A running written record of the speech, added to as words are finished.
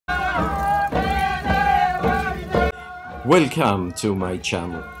Welcome to my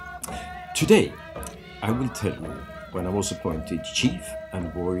channel. Today I will tell you when I was appointed chief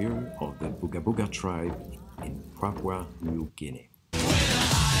and warrior of the Booga-Booga tribe in Papua New Guinea.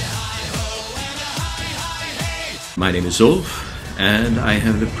 My name is Ulf and I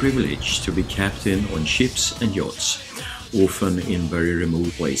have the privilege to be captain on ships and yachts, often in very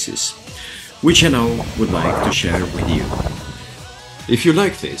remote places, which I now would like to share with you. If you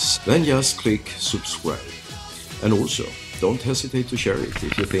like this, then just click subscribe. And also, don't hesitate to share it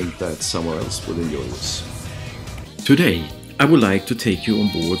if you think that someone else will enjoy this. Today, I would like to take you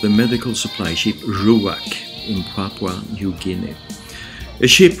on board the medical supply ship Ruach in Papua New Guinea. A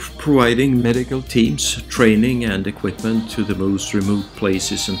ship providing medical teams, training and equipment to the most remote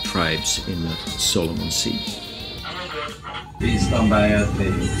places and tribes in the Solomon Sea. Please stand by at the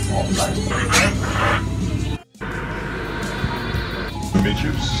online.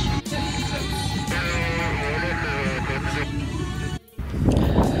 Midges.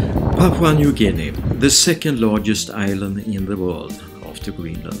 Papua New Guinea, the second largest island in the world after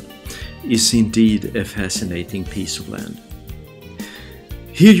Greenland, is indeed a fascinating piece of land.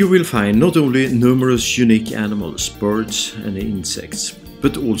 Here you will find not only numerous unique animals, birds and insects,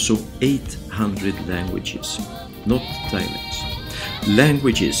 but also 800 languages, not dialects.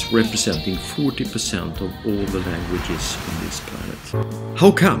 Languages representing 40% of all the languages on this planet.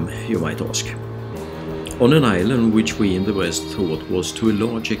 How come, you might ask? On an island which we in the West thought was to a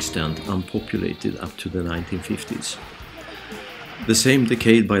large extent unpopulated up to the 1950s. The same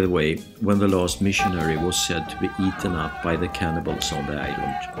decade, by the way, when the last missionary was said to be eaten up by the cannibals on the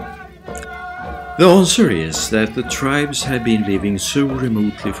island. The answer is that the tribes have been living so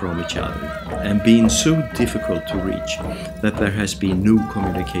remotely from each other and been so difficult to reach that there has been no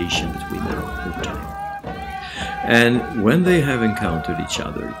communication between them over time. And when they have encountered each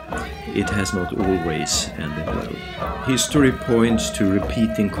other, it has not always ended well. History points to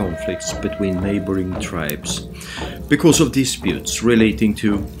repeating conflicts between neighboring tribes because of disputes relating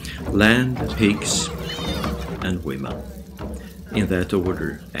to land, pigs and women. In that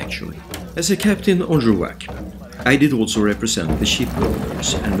order, actually. As a captain on Ruach, I did also represent the ship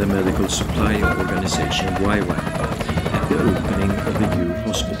owners and the medical supply organization Ruach at the opening of the new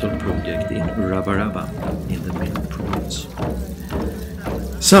hospital project in Rabaraba in the Middle Province.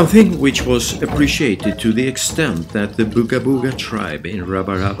 Something which was appreciated to the extent that the Booga-Booga tribe in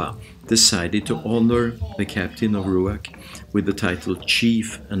Rabaraba decided to honor the captain of Ruach with the title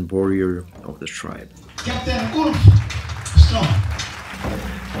Chief and Warrior of the tribe. Captain Ulf Strong.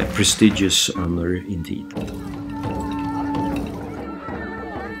 A prestigious honor indeed.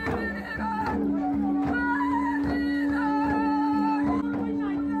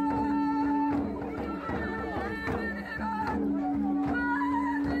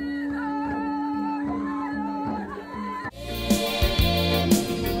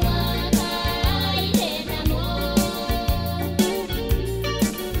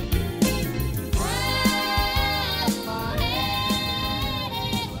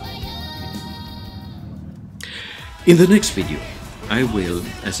 In the next video, I will,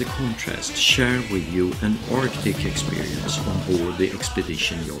 as a contrast, share with you an Arctic experience on board the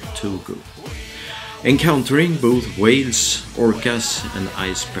expedition yacht Togo, encountering both whales, orcas and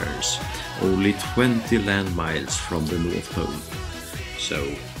ice bears, only 20 land miles from the North Pole.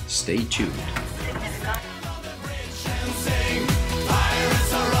 So, stay tuned.